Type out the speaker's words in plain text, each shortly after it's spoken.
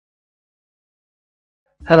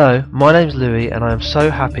Hello, my name's Louis and I am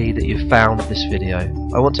so happy that you've found this video.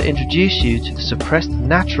 I want to introduce you to the suppressed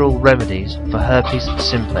natural remedies for herpes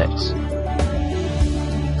simplex.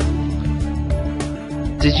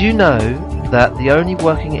 Did you know that the only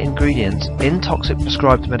working ingredients in toxic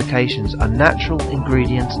prescribed medications are natural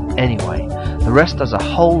ingredients anyway? The rest does a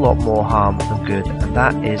whole lot more harm than good, and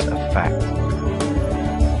that is a fact.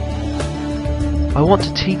 I want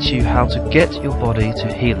to teach you how to get your body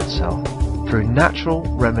to heal itself through natural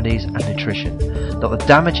remedies and nutrition, not the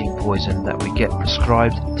damaging poison that we get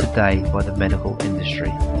prescribed today by the medical industry.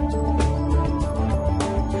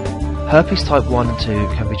 Herpes type 1 and 2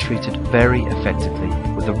 can be treated very effectively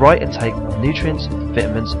with the right intake of nutrients,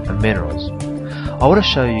 vitamins and minerals. I want to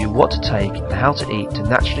show you what to take and how to eat to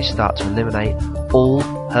naturally start to eliminate all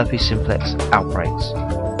herpes simplex outbreaks.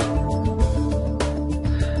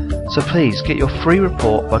 So please get your free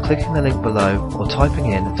report by clicking the link below or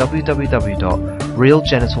typing in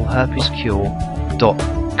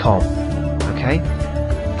www.realgenitalherpescure.com. Okay?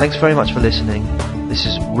 Thanks very much for listening. This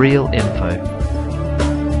is Real Info.